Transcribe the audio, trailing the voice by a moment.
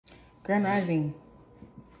Grand Rising.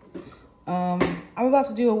 I'm about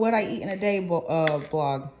to do a what I eat in a day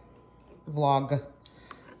vlog,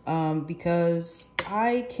 because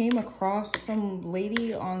I came across some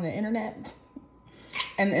lady on the internet,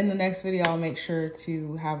 and in the next video I'll make sure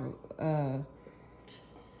to have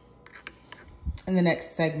in the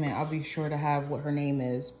next segment I'll be sure to have what her name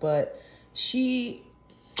is, but she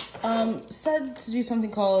said to do something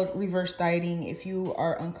called reverse dieting if you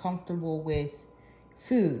are uncomfortable with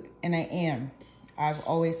food, and I am. I've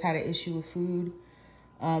always had an issue with food,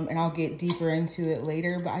 and I'll get deeper into it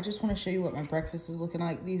later, but I just want to show you what my breakfast is looking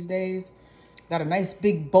like these days. Got a nice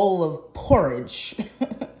big bowl of porridge,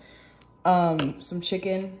 some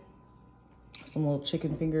chicken, some little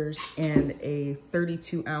chicken fingers, and a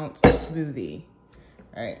 32-ounce smoothie.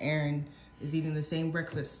 All right, Aaron is eating the same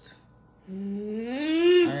breakfast. All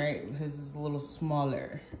right, his is a little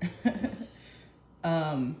smaller.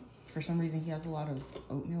 For some reason, he has a lot of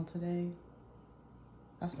oatmeal today.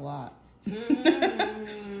 That's a lot.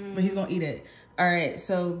 But he's gonna eat it. All right,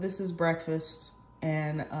 so this is breakfast,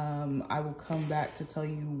 and I will come back to tell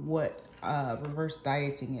you what reverse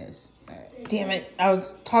dieting is. Right. Damn it, I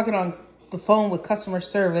was talking on the phone with customer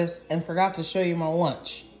service and forgot to show you my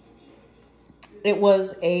lunch. It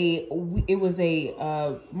was a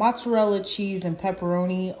mozzarella cheese and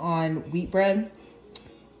pepperoni on wheat bread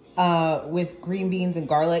with green beans and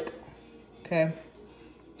garlic. Okay.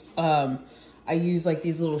 I use like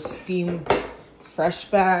these little steam fresh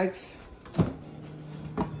bags.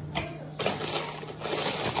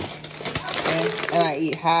 And I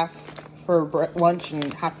eat half for lunch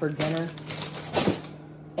and half for dinner.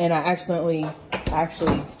 And I actually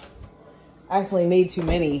made too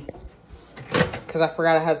many because I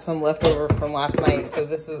forgot I had some left over from last night. So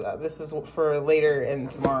this is for later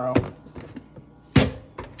and tomorrow.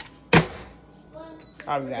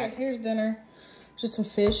 I'll be back. Okay, here's dinner. Just some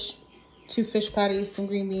fish, 2 fish patties, some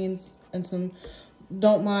green beans, and some,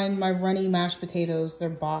 don't mind my runny mashed potatoes. They're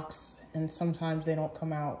boxed, and sometimes they don't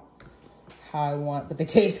come out how I want, but they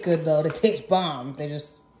taste good though. They taste bomb. I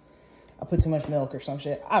put too much milk or some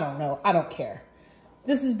shit. I don't know. I don't care.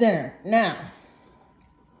 This is dinner. Now,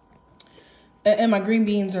 and my green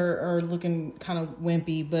beans are looking kind of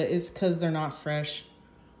wimpy, but it's because they're not fresh.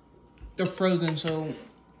 They're frozen, so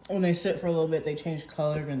when they sit for a little bit, they change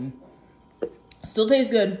color and still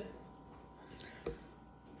taste good.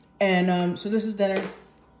 And so this is dinner.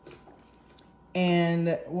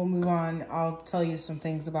 And we'll move on. I'll tell you some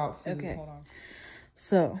things about food. Okay. Hold on.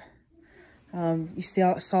 So, you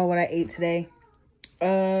saw what I ate today.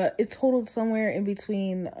 It totaled somewhere in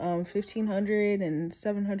between 1,500 and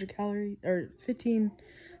 700 calories, or 15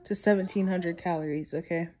 to 1,700 calories.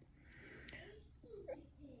 Okay.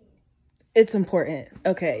 It's important.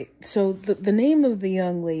 Okay. So the name of the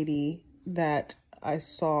young lady that I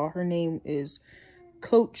saw, her name is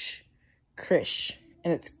Coach Krish,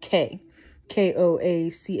 and it's Koachkrish.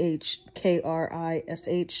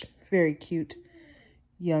 Very cute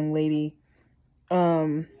young lady.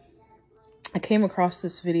 I came across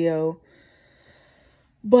this video,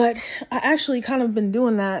 but I actually kind of been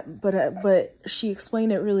doing that, but she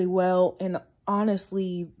explained it really well. And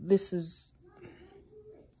honestly,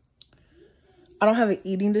 I don't have an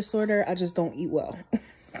eating disorder. I just don't eat well.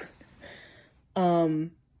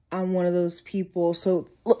 I'm one of those people. So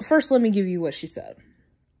first, let me give you what she said.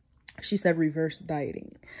 She said reverse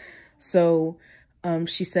dieting. So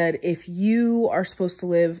she said, if you are supposed to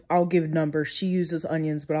live, I'll give numbers. She uses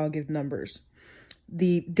onions, but I'll give numbers.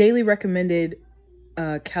 The daily recommended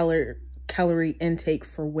calorie intake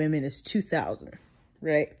for women is 2,000,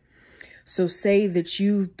 right? So say that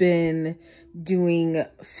you've been doing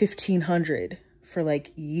 1,500 for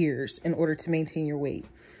like years in order to maintain your weight.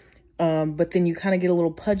 But then you kind of get a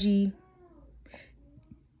little pudgy.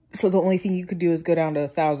 So the only thing you could do is go down to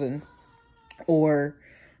 1,000 or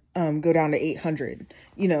go down to 800.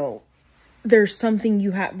 You know, there's something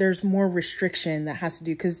there's more restriction that has to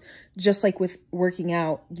do, because just like with working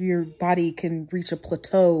out, your body can reach a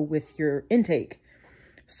plateau with your intake.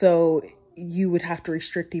 So you would have to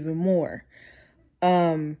restrict even more.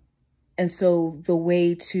 And so the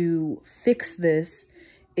way to fix this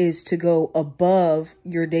is to go above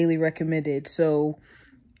your daily recommended. So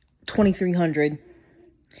 2,300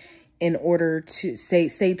 in order to say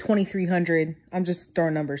 2,300. I'm just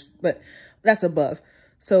throwing numbers, but that's above.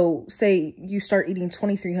 So say you start eating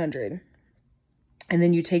 2,300 and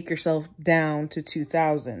then you take yourself down to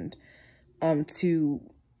 2,000 to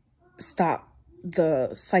stop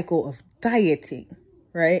the cycle of dieting,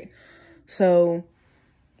 right? So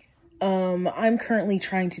I'm currently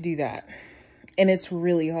trying to do that. And it's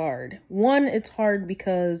really hard. One, it's hard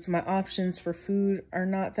because my options for food are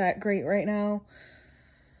not that great right now.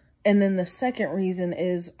 And then the second reason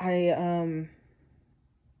is I don't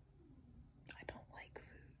like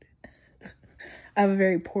food. I have a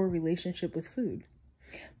very poor relationship with food.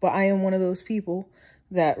 But I am one of those people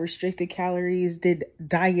that restricted calories, did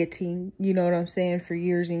dieting, you know what I'm saying, for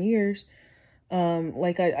years and years.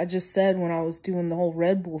 Like I just said, when I was doing the whole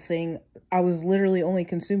Red Bull thing, I was literally only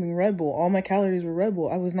consuming Red Bull. All my calories were Red Bull.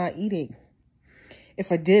 I was not eating.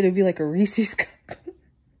 If I did, it'd be like a Reese's cup.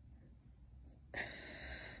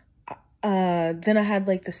 Then I had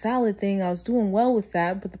like the salad thing. I was doing well with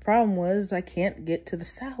that, but the problem was I can't get to the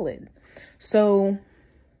salad. So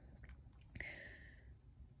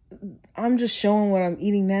I'm just showing what I'm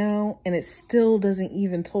eating now, and it still doesn't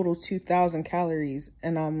even total 2,000 calories.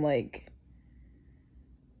 And I'm like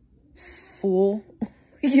full.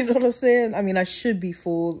 You know what I'm saying? I mean, I should be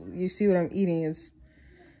full. You see what I'm eating it's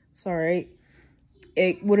all right.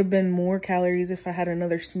 It would have been more calories if I had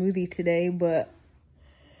another smoothie today, but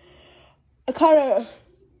I kind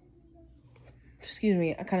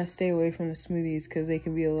of stay away from the smoothies because they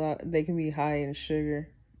can be high in sugar.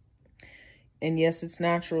 And yes, it's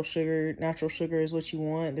natural sugar. Natural sugar is what you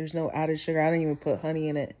want. There's no added sugar. I don't even put honey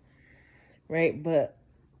in it. Right? But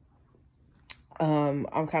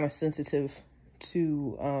I'm kind of sensitive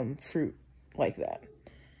to fruit like that.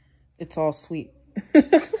 It's all sweet.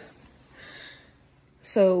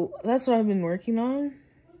 So that's what I've been working on.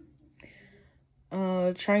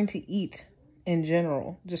 Trying to eat in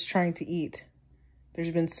general. Just trying to eat. There's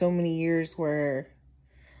been so many years where,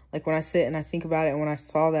 like, when I sit and I think about it, and when I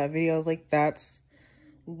saw that video, I was like, that's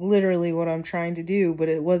literally what I'm trying to do. But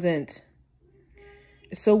it wasn't.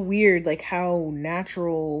 It's so weird, like, how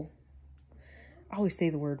natural. I always say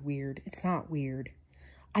the word weird. It's not weird.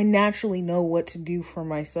 I naturally know what to do for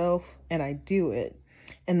myself, and I do it.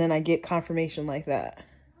 And then I get confirmation like that,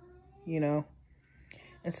 you know?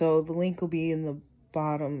 And so the link will be in the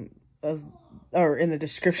bottom of, or in the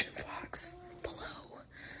description box below,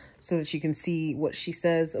 so that you can see what she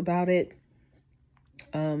says about it.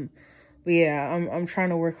 But yeah, I'm trying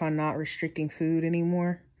to work on not restricting food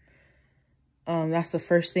anymore. That's the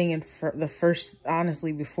first thing. And the first,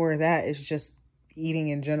 honestly, before that is just eating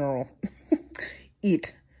in general.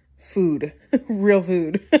 Eat food, real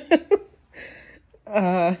food.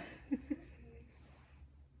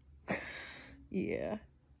 Yeah,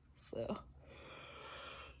 so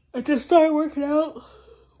I just started working out,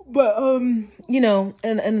 but you know,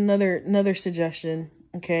 and another suggestion.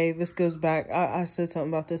 Okay, this goes back. I said something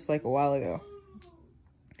about this like a while ago.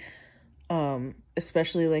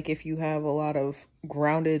 Especially like if you have a lot of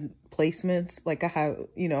grounded placements, like I have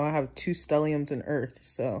 2 stelliums in earth,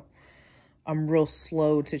 so I'm real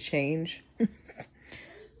slow to change.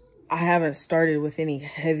 I haven't started with any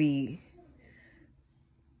heavy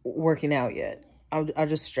working out yet. I'll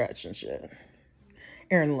just stretch and shit.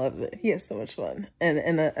 Aaron loves it. He has so much fun.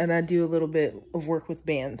 And I do a little bit of work with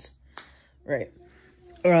bands. Right.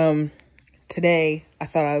 Today I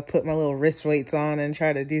thought I would put my little wrist weights on and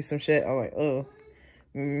try to do some shit. I'm like, oh,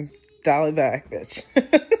 dial it back, bitch.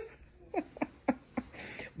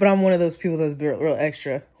 But I'm one of those people that's real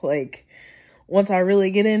extra. Like, once I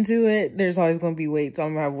really get into it, there's always going to be weights. I'm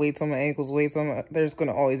going to have weights on my ankles, there's going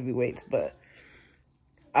to always be weights, but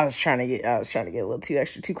I was trying to get a little too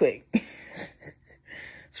extra too quick.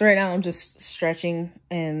 So right now I'm just stretching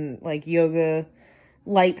and like yoga,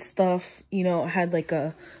 light stuff. You know, I had like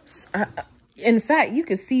in fact, you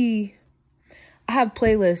could see, I have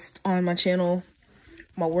playlists on my channel.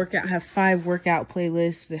 My workout, I have 5 workout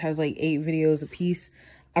playlists. It has like 8 videos a piece.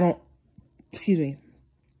 I don't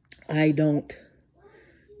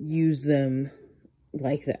use them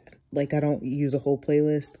like that. Like, I don't use a whole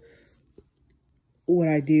playlist. What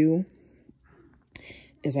I do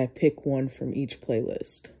is I pick one from each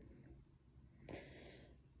playlist.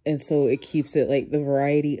 And so it keeps it like the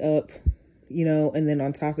variety up, you know, and then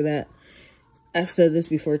on top of that, I've said this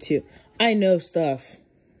before too. I know stuff.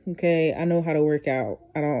 Okay. I know how to work out.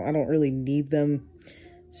 I don't really need them.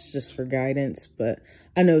 It's just for guidance, but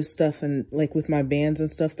I know stuff. And like with my bands and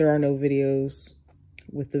stuff, there are no videos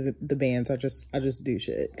with the bands. I just do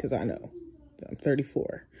shit because I know. I'm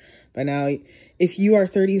 34. By now, if you are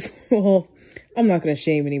 30, well, I'm not going to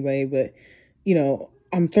shame anybody, but, you know,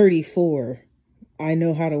 I'm 34. I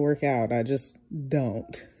know how to work out. I just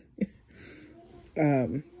don't.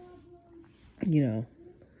 You know,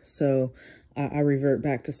 so I revert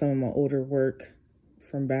back to some of my older work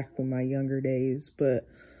from back in my younger days. But,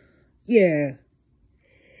 yeah.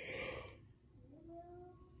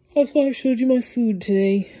 That's why I showed you my food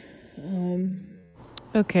today.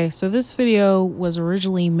 Okay, so this video was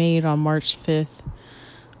originally made on March 5th.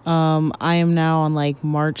 I am now on like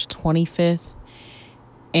March 25th.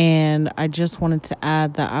 And I just wanted to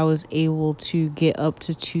add that I was able to get up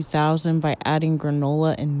to 2,000 by adding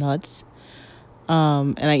granola and nuts.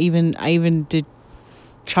 And I even did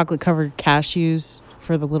chocolate covered cashews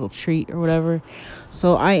for the little treat or whatever.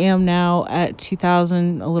 So I am now at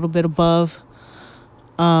 2,000, a little bit above.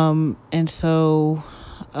 And so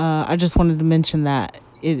I just wanted to mention that.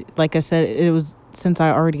 It, like I said, it was, since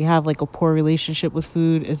I already have like a poor relationship with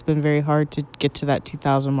food, it's been very hard to get to that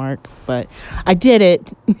 2,000 mark, but I did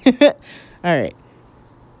it. All right.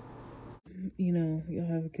 You know, y'all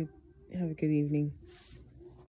have a good evening.